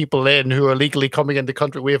put people in who are illegally coming in the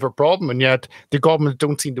country, we have a problem. And yet the government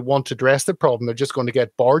don't seem to want to address the problem. They're just going to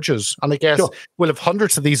get barges. And I guess we'll have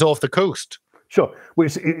hundreds of these off the coast. Sure. Well,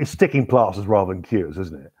 it's sticking plasters rather than cures,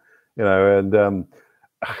 isn't it? The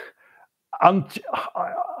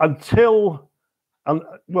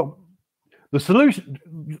solution,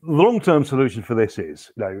 the long-term solution for this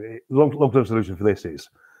is, we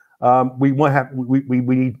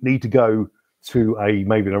need to go to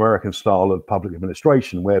maybe an American style of public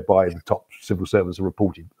administration, whereby the top civil servants are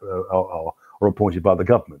appointed by the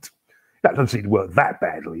government. That doesn't seem to work that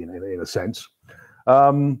badly in a sense.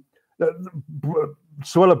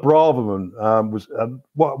 Suella Braverman was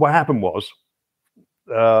what happened was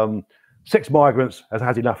 6 migrants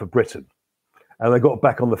had enough of Britain. and they got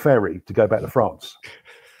back on the ferry to go back to France.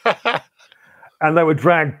 And they were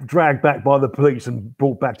dragged back by the police and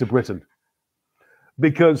brought back to Britain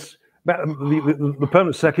because the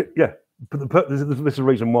permanent secretary. Yeah, this is the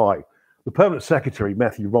reason why the permanent secretary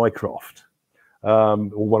Matthew Rycroft,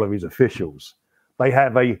 or one of his officials, they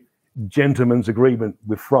have a gentleman's agreement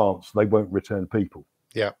with France. They won't return people.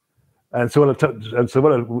 Yeah, and Suella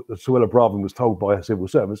Braverman was told by her civil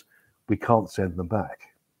servants, we can't send them back.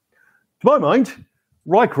 To my mind,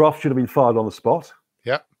 Rycroft should have been fired on the spot.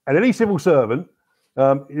 Yeah. And any civil servant,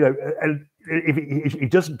 and if he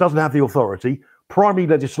just doesn't have the authority, primary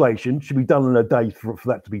legislation should be done in a day for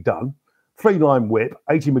that to be done. 3-line whip,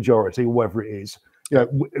 80 majority, or whatever it is.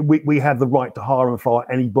 We have the right to hire and fire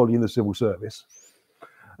anybody in the civil service,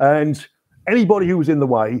 and anybody who was in the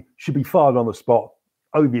way should be fired on the spot.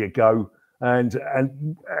 Over you go. And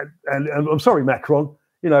I'm sorry, Macron.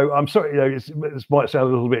 I'm sorry. This might sound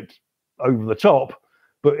a little bit over the top.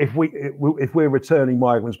 But if we're returning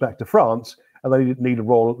migrants back to France and they need a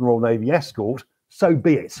Royal Navy escort, so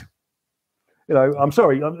be it. I'm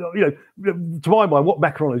sorry. To my mind, what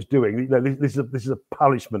Macron is doing, this is a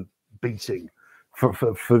punishment beating for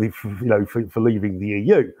leaving the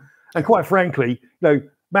EU. And quite frankly,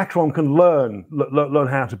 Macron can learn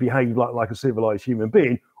how to behave like a civilized human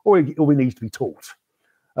being, or he needs to be taught.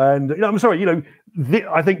 And I'm sorry,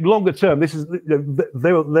 I think longer term, this is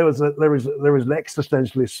there is an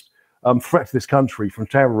existentialist threat to this country from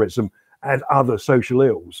terrorism and other social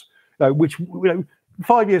ills, which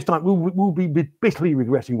 5 years time we'll be bitterly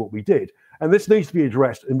regretting what we did. And this needs to be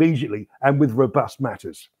addressed immediately and with robust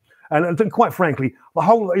matters. And then, quite frankly, the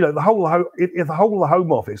whole of the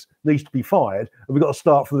Home Office needs to be fired, and we've got to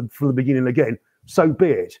start from the beginning again. So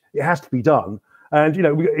be it. It has to be done. And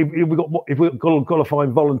if we've got to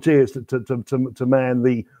find volunteers to man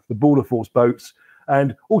the border force boats,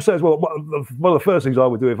 and also as well, one of the first things I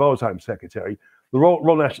would do if I was Home Secretary, the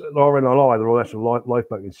Royal National RNLI, the Royal National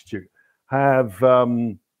Lifeboat Institute, have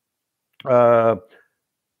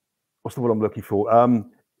what's the word I'm looking for?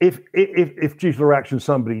 If due to their action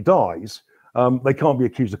somebody dies, they can't be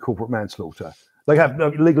accused of corporate manslaughter. They have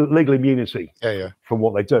legal immunity from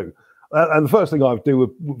what they do. And the first thing I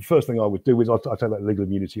would do is I take that legal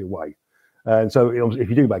immunity away. And so if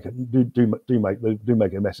you do make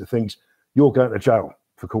a mess of things, you're going to jail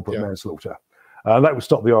for corporate manslaughter. That would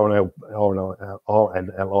stop the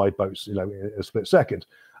RNLI boats, in a split second.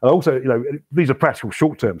 And also, these are practical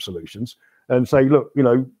short-term solutions. And say, look,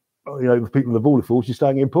 the people in the border force, you're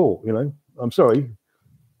staying in port. I'm sorry.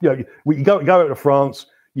 You go out to France.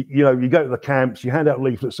 You go to the camps. You hand out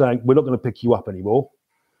leaflets saying we're not going to pick you up anymore.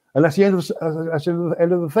 And that's the end of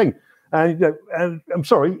the thing. And and I'm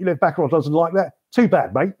sorry, if Macron doesn't like that, too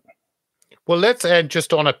bad, mate. Well, let's end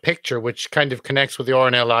just on a picture which kind of connects with the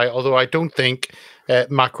RNLI, although I don't think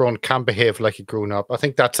Macron can behave like a grown-up. I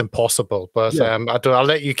think that's impossible. But I'll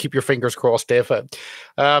let you keep your fingers crossed, David.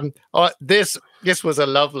 This was a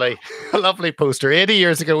lovely poster. 80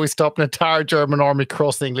 years ago, we stopped an entire German army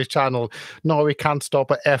cross the English Channel. No, we can't stop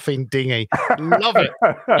a effing dinghy. Love it.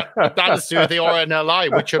 That is due to the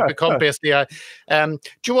RNLI, which have become basically a... do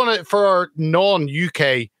you want to, for our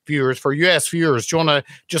non-UK viewers, for US viewers, do you want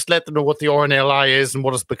to just let them know what the RNLI is and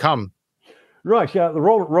what it's become? Right, yeah. The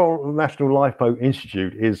Royal National Lifeboat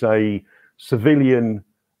Institute is a civilian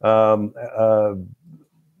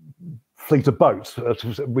fleet of boats,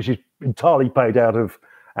 which is entirely paid out of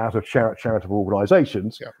charitable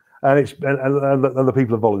organisations, and the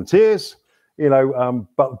people are volunteers,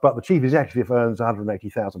 But the chief executive earns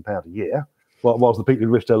 £180,000 a year, whilst the people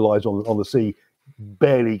who risk their lives on the sea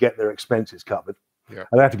barely get their expenses covered. And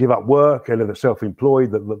they have to give up work, and if they're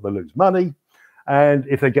self-employed, they lose money. And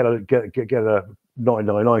if they get a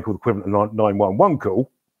 999 call, equivalent to 911 call,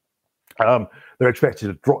 they're expected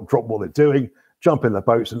to drop what they're doing, jump in the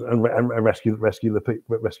boats, and rescue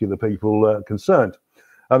the people concerned.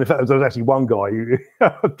 In fact, there was actually one guy who,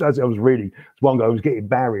 as I was reading, one guy who was getting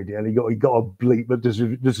married, and he got a bleep, but this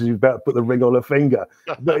is about to put the ring on her finger.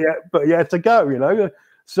 but he had to go,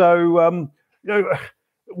 So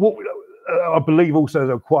what I believe also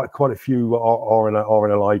there are quite a few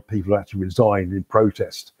RNLI people actually resigned in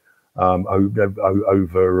protest over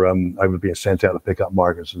being sent out to pick up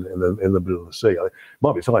migrants in the middle of the sea. It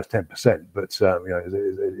might be as high as 10%, but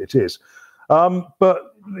it is.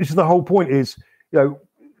 But this is the whole point: is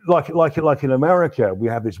like in America, we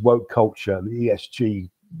have this woke culture, the ESG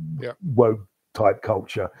woke type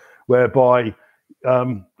culture, whereby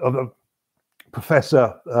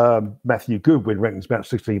Professor Matthew Goodwin reckons about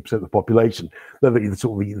 16% of the population,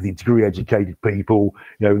 the degree educated people,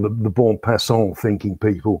 the bon passant thinking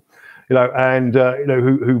people, and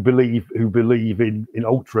who believe in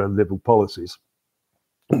ultra liberal policies.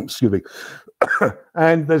 Excuse me.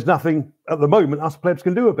 And there's nothing at the moment us plebs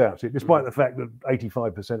can do about it, despite the fact that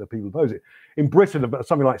 85% of people oppose it. In Britain, about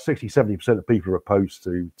something like 60-70% of people are opposed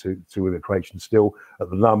to immigration still, at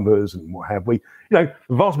the numbers and what have we. The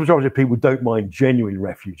vast majority of people don't mind genuine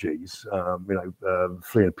refugees,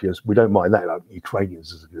 fleeing peers. We don't mind that. Like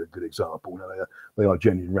Ukrainians is a good example. They are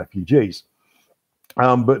genuine refugees.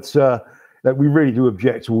 That we really do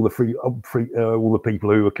object to all the people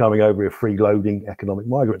who are coming over here freeloading economic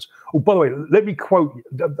migrants. Oh, by the way, let me quote.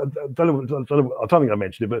 I don't think I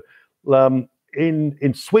mentioned it, but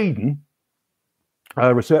in Sweden,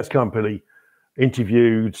 a research company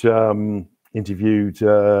interviewed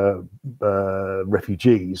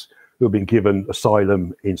refugees who have been given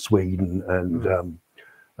asylum in Sweden,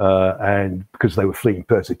 and because they were fleeing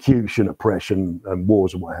persecution, oppression, and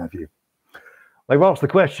wars and what have you. They've asked the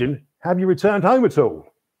question, have you returned home at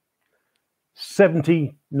all?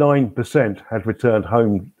 79% had returned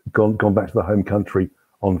home, gone back to the home country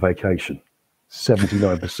on vacation.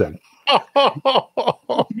 79%.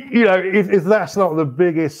 If that's not the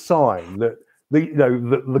biggest sign that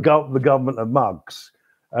the government are mugs,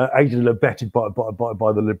 aided and abetted by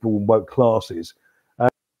the liberal and woke classes,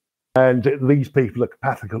 and these people are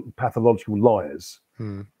pathological liars.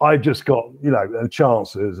 I just got and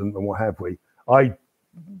chancers and what have we.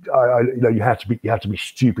 You have to be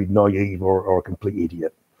stupid, naive, or a complete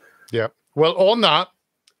idiot. Yeah. Well, on that,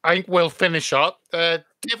 I think we'll finish up. David.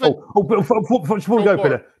 But before we go,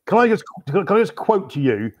 Peter, can I just quote to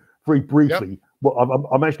you very briefly? Yep. Well,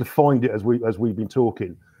 I managed to find it as we've been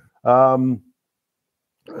talking. Here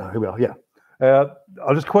we are. Yeah.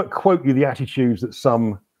 I'll just quote you the attitudes that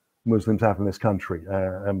some Muslims have in this country.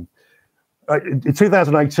 In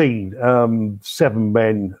 2018, 7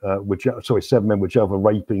 men were jailed for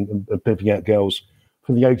raping and pimping out girls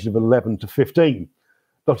from the ages of 11 to 15.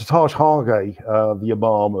 Dr. Taj Hargay, the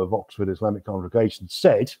Imam of Oxford Islamic Congregation,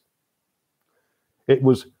 said it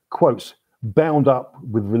was, quotes, bound up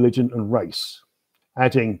with religion and race,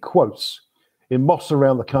 adding, quotes, in mosques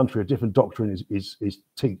around the country, a different doctrine is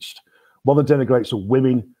teached. One that denigrates all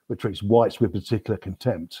women, but treats whites with particular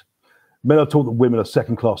contempt. Men are taught that women are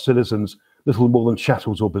second-class citizens, little more than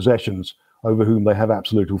chattels or possessions, over whom they have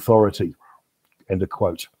absolute authority. End of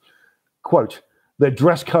quote. Quote, their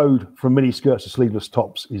dress code from miniskirts to sleeveless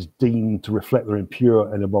tops is deemed to reflect their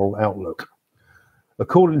impure and immoral outlook.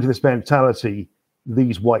 According to this mentality,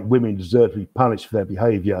 these white women deserve to be punished for their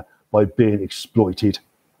behaviour by being exploited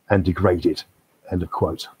and degraded. End of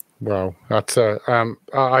quote. Wow, that's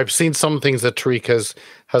I've seen some things that Tariq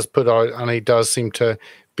has put out, and he does seem to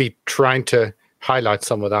be trying to highlight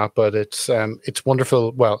some of that. But it's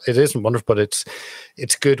wonderful. Well, it isn't wonderful, but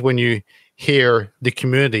it's good when you hear the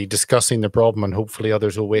community discussing the problem, and hopefully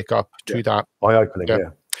others will wake up to that. Eye-opening,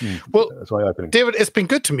 yeah. Well, that's eye-opening. David, it's been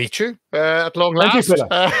good to meet you at long last.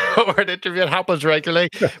 We're an interview, it happens regularly.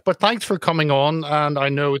 But thanks for coming on. And I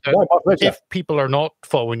know that if people are not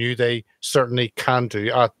following you, they certainly can do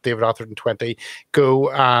at David Atherton 20. Go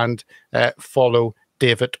and follow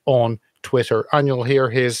David on Twitter, and you'll hear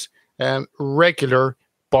his regular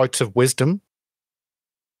bouts of wisdom